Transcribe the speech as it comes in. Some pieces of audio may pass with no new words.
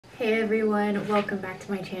Hey everyone, welcome back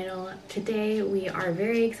to my channel. Today we are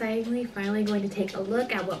very excitingly finally going to take a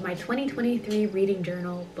look at what my 2023 reading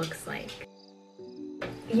journal looks like.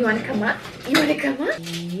 You want to come up? You want to come up?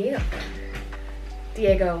 Yeah.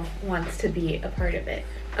 Diego wants to be a part of it.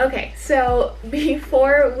 Okay, so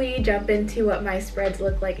before we jump into what my spreads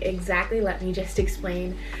look like exactly, let me just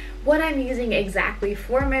explain what I'm using exactly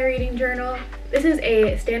for my reading journal. This is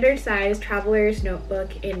a standard size traveler's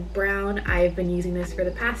notebook in brown. I've been using this for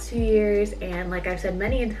the past 2 years, and like I've said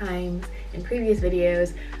many times in previous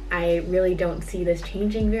videos, I really don't see this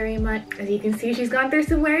changing very much. As you can see, she's gone through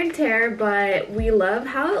some wear and tear, but we love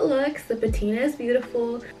how it looks. The patina is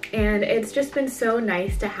beautiful, and it's just been so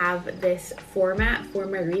nice to have this format for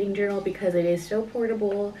my reading journal because it is so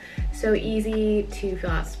portable, so easy to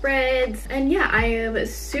fill out spreads. And yeah, I am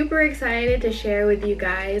super excited to share with you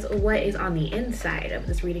guys what is on the inside of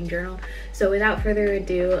this reading journal. So without further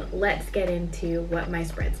ado, let's get into what my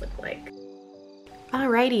spreads look like.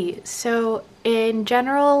 Alrighty, so in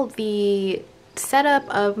general, the setup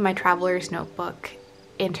of my traveler's notebook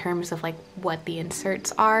in terms of like what the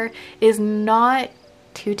inserts are is not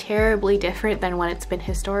too terribly different than what it's been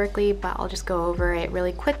historically, but I'll just go over it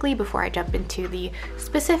really quickly before I jump into the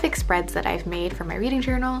specific spreads that I've made for my reading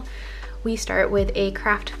journal. We start with a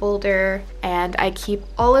craft folder, and I keep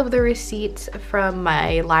all of the receipts from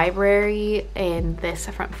my library in this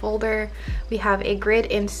front folder. We have a grid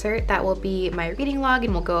insert that will be my reading log,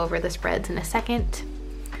 and we'll go over the spreads in a second.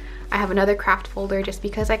 I have another craft folder just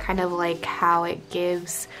because I kind of like how it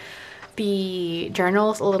gives the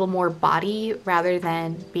journals a little more body rather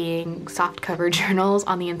than being soft cover journals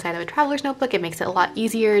on the inside of a traveler's notebook. It makes it a lot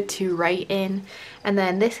easier to write in. And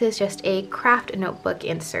then this is just a craft notebook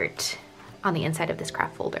insert on the inside of this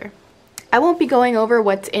craft folder. I won't be going over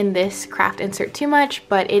what's in this craft insert too much,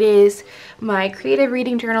 but it is my creative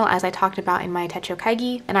reading journal as I talked about in my Techo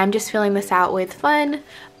Kaigi, and I'm just filling this out with fun,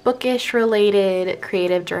 bookish related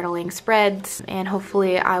creative journaling spreads, and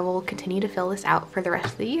hopefully I will continue to fill this out for the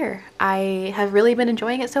rest of the year. I have really been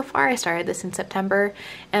enjoying it so far. I started this in September,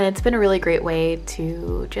 and it's been a really great way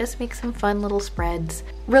to just make some fun little spreads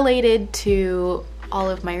related to all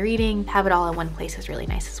of my reading. Have it all in one place is really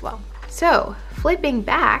nice as well. So flipping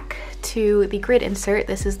back to the grid insert,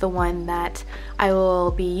 this is the one that I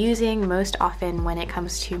will be using most often when it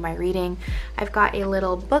comes to my reading. I've got a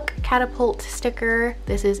little book catapult sticker.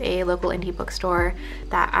 This is a local indie bookstore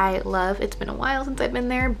that I love. It's been a while since I've been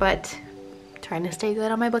there, but trying to stay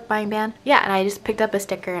good on my book buying ban. Yeah, and I just picked up a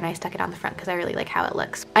sticker and I stuck it on the front because I really like how it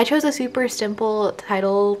looks. I chose a super simple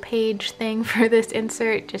title page thing for this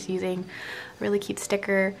insert, just using a really cute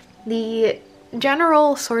sticker. The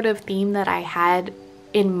general sort of theme that I had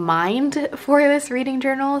in mind for this reading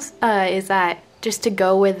journals is that just to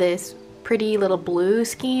go with this pretty little blue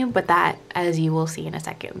scheme, but that, as you will see in a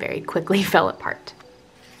second, very quickly fell apart.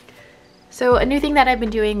 So a new thing that I've been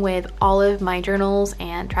doing with all of my journals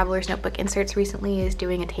and traveler's notebook inserts recently is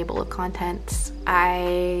doing a table of contents.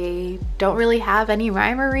 I don't really have any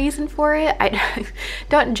rhyme or reason for it. I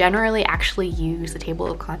don't generally actually use the table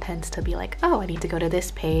of contents to be like, oh, I need to go to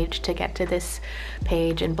this page to get to this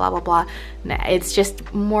page and blah, blah, blah. Nah, it's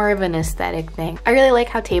just more of an aesthetic thing. I really like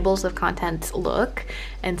how tables of contents look,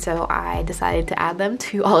 and so I decided to add them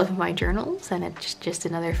to all of my journals, and it's just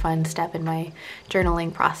another fun step in my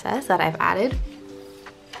journaling process that I've added.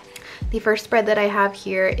 The first spread that I have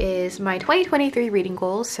here is my 2023 reading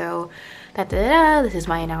goals. So this is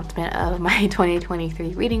my announcement of my 2023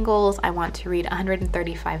 reading goals. I want to read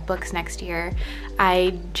 135 books next year.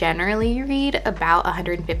 I generally read about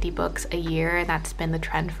 150 books a year, and that's been the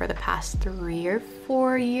trend for the past 3 or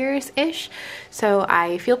 4 years-ish. So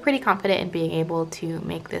I feel pretty confident in being able to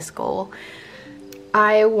make this goal.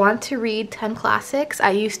 I want to read 10 classics.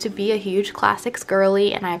 I used to be a huge classics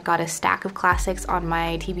girly, and I've got a stack of classics on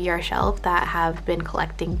my TBR shelf that have been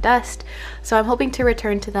collecting dust. So I'm hoping to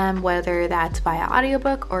return to them, whether that's via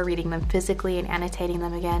audiobook or reading them physically and annotating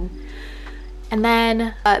them again. And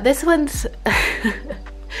then this one's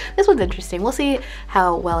this one's interesting. We'll see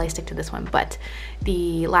how well I stick to this one, but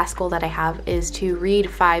the last goal that I have is to read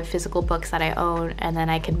 5 physical books that I own, and then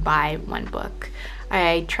I can buy 1 book.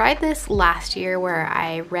 I tried this last year where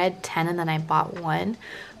I read 10 and then I bought 1,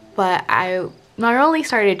 but I not only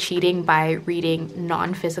started cheating by reading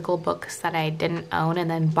non-physical books that I didn't own and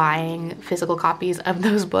then buying physical copies of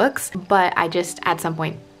those books, but I just at some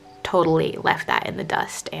point totally left that in the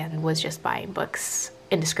dust and was just buying books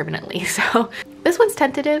indiscriminately. So this one's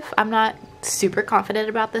tentative. I'm not super confident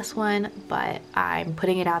about this one, but I'm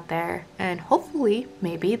putting it out there, and hopefully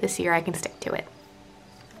maybe this year I can stick to it.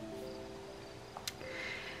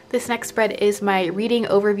 This next spread is my reading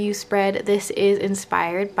overview spread. This is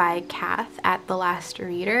inspired by Kath at The Last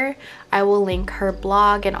Reader. I will link her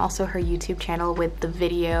blog and also her YouTube channel with the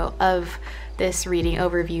video of this reading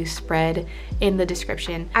overview spread in the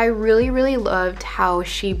description. I really loved how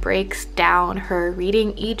she breaks down her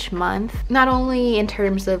reading each month, not only in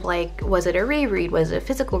terms of like, was it a reread, was it a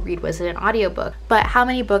physical read, was it an audiobook, but how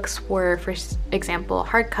many books were, for example,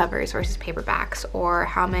 hardcovers versus paperbacks, or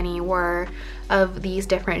how many were of these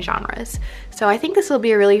different genres. So I think this will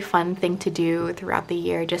be a really fun thing to do throughout the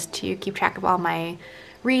year, just to keep track of all my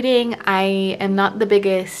reading. I am not the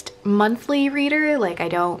biggest monthly reader, like I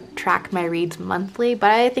don't track my reads monthly,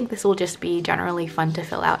 but I think this will just be generally fun to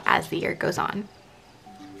fill out as the year goes on.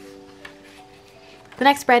 The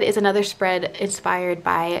next spread is another spread inspired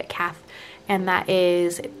by Kath, and that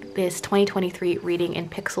is this 2023 Reading in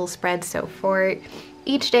Pixels spread. So for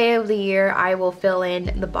each day of the year, I will fill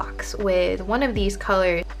in the box with one of these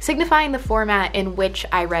colors, signifying the format in which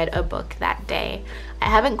I read a book that day. I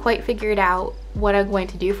haven't quite figured out what I'm going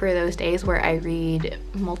to do for those days where I read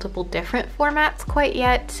multiple different formats quite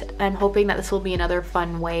yet. I'm hoping that this will be another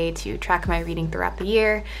fun way to track my reading throughout the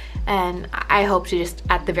year, and I hope to just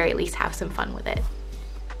at the very least have some fun with it.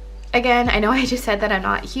 Again, I know I just said that I'm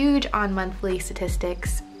not huge on monthly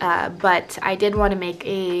statistics, but I did want to make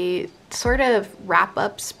a sort of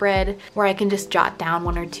wrap-up spread where I can just jot down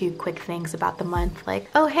one or two quick things about the month, like,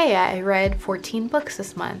 oh hey, I read 14 books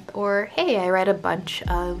this month, or hey, I read a bunch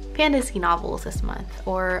of fantasy novels this month,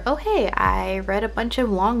 or oh hey, I read a bunch of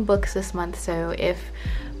long books this month. So if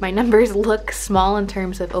my numbers look small in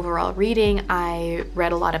terms of overall reading, I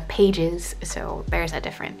read a lot of pages, so there's a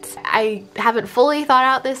difference. I haven't fully thought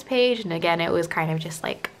out this page, and again, it was kind of just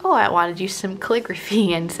like, oh, I wanted to use some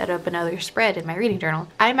calligraphy and set up another spread in my reading journal.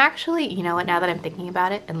 I'm actually, you know what, now that I'm thinking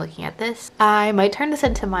about it and looking at this, I might turn this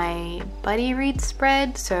into my buddy read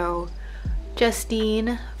spread. So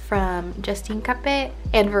Justine from Justine Cape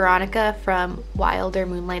and Veronica from Wilder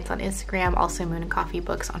Moonlights on Instagram, also Moon and Coffee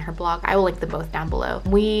Books on her blog. I will link them both down below.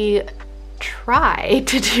 We tried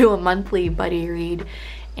to do a monthly buddy read,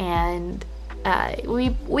 and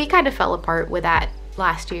we kind of fell apart with that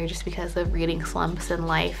last year just because of reading slumps in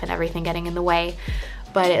life and everything getting in the way.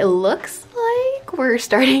 But it looks like we're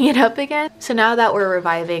starting it up again. So now that we're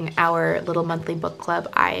reviving our little monthly book club,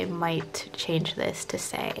 I might change this to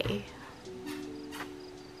say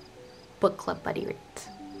book club buddy reads.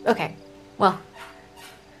 Okay, well,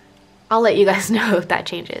 I'll let you guys know if that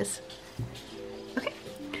changes. Okay,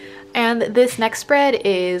 and this next spread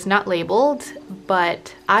is not labeled,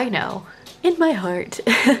 but I know in my heart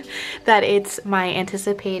that it's my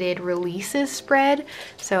anticipated releases spread.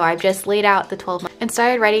 So I've just laid out the 12 months and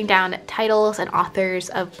started writing down titles and authors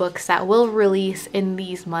of books that will release in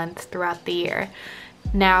these months throughout the year.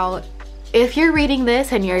 Now, if you're reading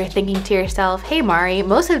this and you're thinking to yourself, hey Mari,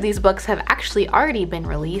 most of these books have actually already been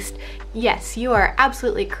released. Yes, you are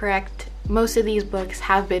absolutely correct. Most of these books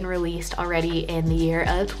have been released already in the year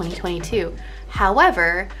of 2022.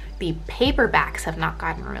 However, the paperbacks have not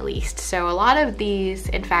gotten released. So a lot of these,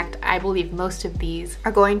 in fact, I believe most of these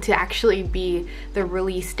are going to actually be the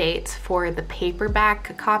release dates for the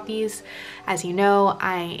paperback copies. As you know,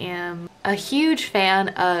 I am a huge fan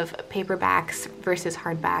of paperbacks versus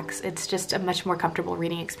hardbacks. It's just a much more comfortable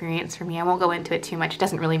reading experience for me. I won't go into it too much, it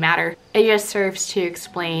doesn't really matter. It just serves to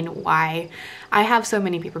explain why I have so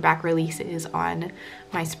many paperback releases on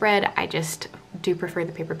my spread. I just do prefer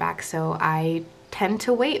the paperback, so I tend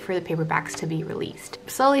to wait for the paperbacks to be released.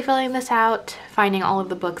 Slowly filling this out, finding all of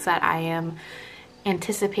the books that I am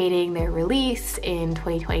anticipating their release in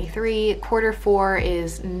 2023. Quarter 4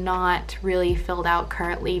 is not really filled out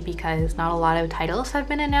currently because not a lot of titles have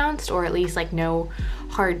been announced, or at least like no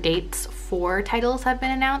hard dates for titles have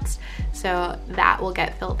been announced. So that will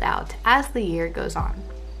get filled out as the year goes on.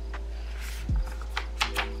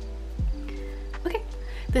 Okay,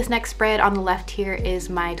 this next spread on the left here is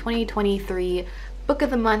my 2023 Book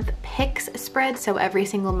of the Month picks spread. So every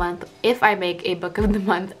single month, if I make a Book of the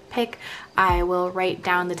Month pick, I will write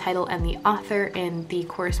down the title and the author in the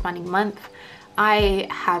corresponding month. I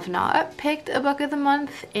have not picked a Book of the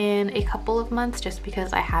Month in a couple of months just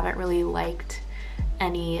because I haven't really liked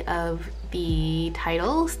any of the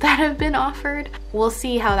titles that have been offered. We'll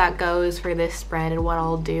see how that goes for this spread and what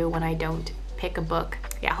I'll do when I don't pick a book.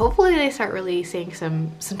 Yeah, hopefully they start releasing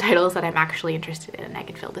some titles that I'm actually interested in and I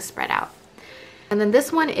can fill this spread out. And then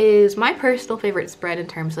this one is my personal favorite spread in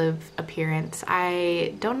terms of appearance.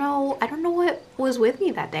 I don't know what was with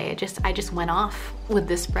me that day. I just went off with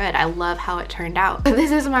this spread. I love how it turned out.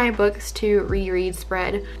 This is my books to reread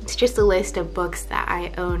spread. It's just a list of books that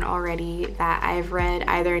I own already that I've read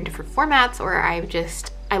either in different formats or I've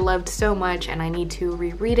just I loved so much and I need to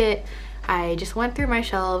reread it. I just went through my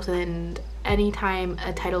shelves, and anytime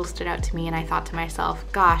a title stood out to me and I thought to myself,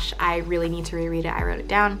 gosh, I really need to reread it, I wrote it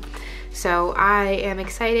down. So I am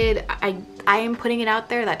excited. I am putting it out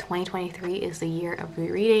there that 2023 is the year of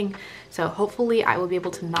rereading. So hopefully I will be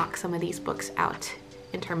able to knock some of these books out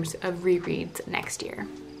in terms of rereads next year.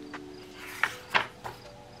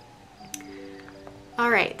 All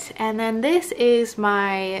right, and then this is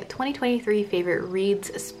my 2023 favorite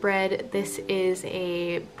reads spread. This is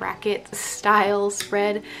a bracket style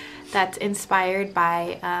spread that's inspired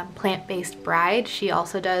by Plant-Based Bride. She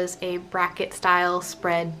also does a bracket style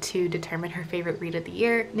spread to determine her favorite read of the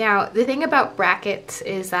year. Now, the thing about brackets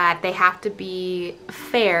is that they have to be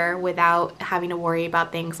fair without having to worry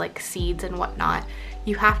about things like seeds and whatnot.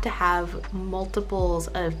 You have to have multiples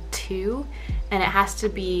of 2, and it has to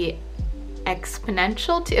be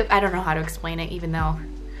exponential to, I don't know how to explain it, even though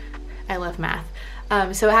I love math.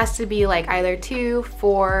 So it has to be like either 2,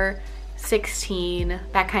 4, 16,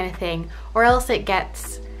 that kind of thing, or else it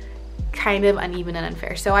gets kind of uneven and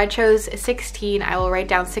unfair. So I chose 16. I will write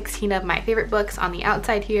down 16 of my favorite books on the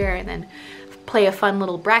outside here, and then play a fun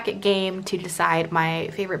little bracket game to decide my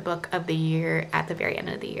favorite book of the year at the very end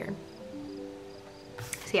of the year.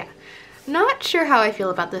 So yeah, not sure how I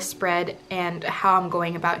feel about this spread and how I'm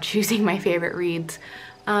going about choosing my favorite reads,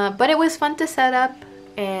 but it was fun to set up,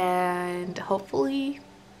 and hopefully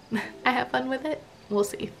I have fun with it. We'll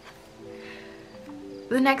see.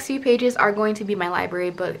 The next few pages are going to be my library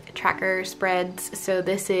book tracker spreads. So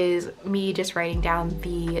this is me just writing down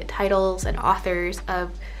the titles and authors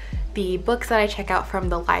of the books that I check out from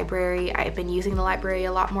the library. I've been using the library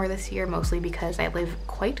a lot more this year, mostly because I live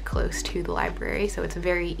quite close to the library, so it's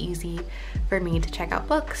very easy for me to check out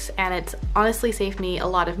books, and it's honestly saved me a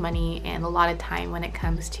lot of money and a lot of time when it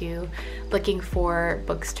comes to looking for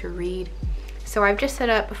books to read. So I've just set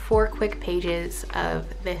up 4 quick pages of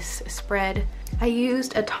this spread. I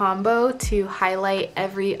used a Tombow to highlight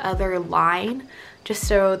every other line, just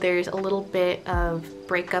so there's a little bit of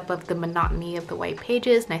breakup of the monotony of the white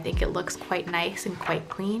pages, and I think it looks quite nice and quite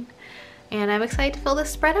clean. And I'm excited to fill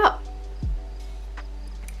this spread out.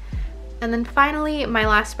 And then finally, my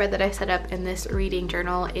last spread that I set up in this reading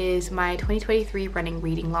journal is my 2023 running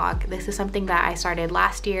reading log. This is something that I started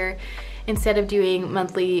last year. Instead of doing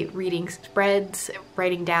monthly reading spreads,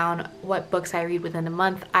 writing down what books I read within a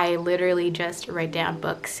month, I literally just write down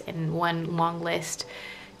books in one long list,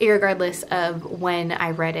 irregardless of when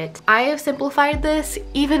I read it. I have simplified this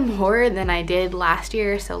even more than I did last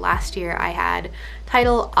year. So last year I had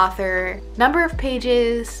title, author, number of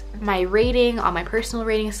pages, my rating on my personal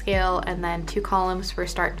rating scale, and then 2 columns for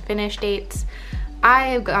start and finish dates.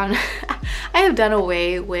 I have done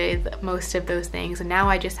away with most of those things, and now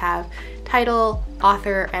I just have title,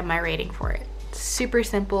 author, and my rating for it. Super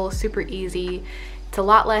simple, super easy. It's a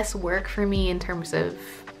lot less work for me in terms of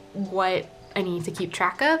what I need to keep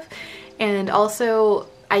track of, and also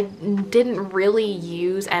I didn't really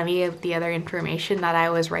use any of the other information that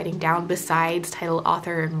I was writing down besides title,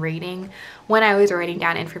 author, and rating when I was writing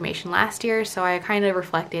down information last year, so I kind of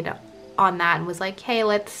reflected on that and was like, hey,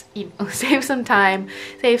 let's save some time,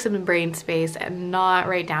 save some brain space, and not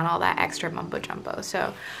write down all that extra mumbo jumbo.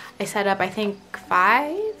 So I set up, I think,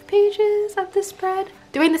 5 pages of this spread,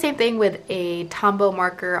 doing the same thing with a Tombow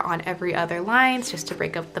marker on every other lines just to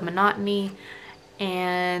break up the monotony.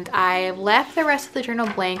 And I left the rest of the journal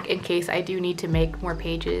blank in case I do need to make more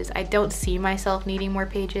pages. I don't see myself needing more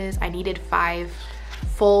pages. I needed 5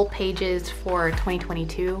 full pages for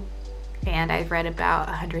 2022. And I've read about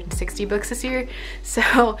 160 books this year,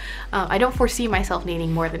 so I don't foresee myself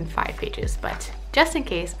needing more than 5 pages, but just in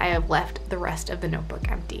case, I have left the rest of the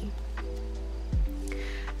notebook empty.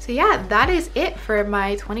 So yeah, that is it for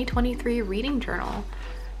my 2023 reading journal.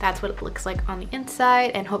 That's what it looks like on the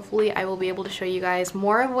inside, and hopefully I will be able to show you guys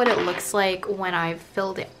more of what it looks like when I've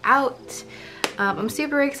filled it out. I'm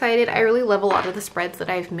super excited. I really love a lot of the spreads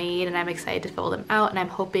that I've made, and I'm excited to fill them out, and I'm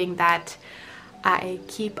hoping that I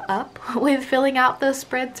keep up with filling out those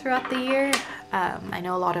spreads throughout the year. I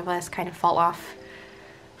know a lot of us kind of fall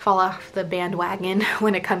off the bandwagon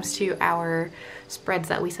when it comes to our spreads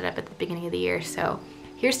that we set up at the beginning of the year. So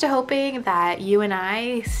here's to hoping that you and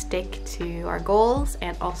I stick to our goals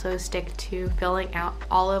and also stick to filling out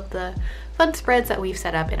all of the fun spreads that we've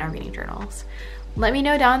set up in our reading journals. Let me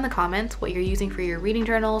know down in the comments what you're using for your reading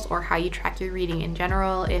journals, or how you track your reading in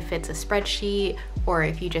general, if it's a spreadsheet or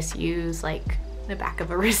if you just use like the back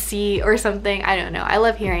of a receipt or something. I don't know. I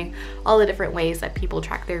love hearing all the different ways that people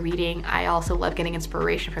track their reading. I also love getting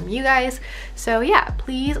inspiration from you guys. So yeah,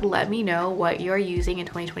 please let me know what you're using in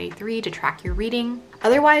 2023 to track your reading.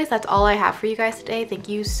 Otherwise, that's all I have for you guys today. Thank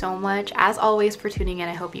you so much, as always, for tuning in.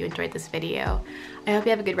 I hope you enjoyed this video. I hope you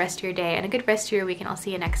have a good rest of your day and a good rest of your week, and I'll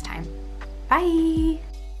see you next time. Bye! You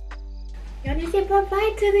wanna say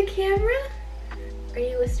bye-bye to the camera? Are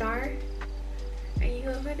you a star? Are you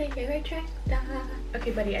over the yoga track?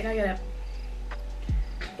 Okay, buddy, I gotta get up.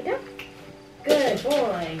 Get up. Good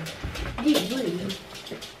boy. Good boy.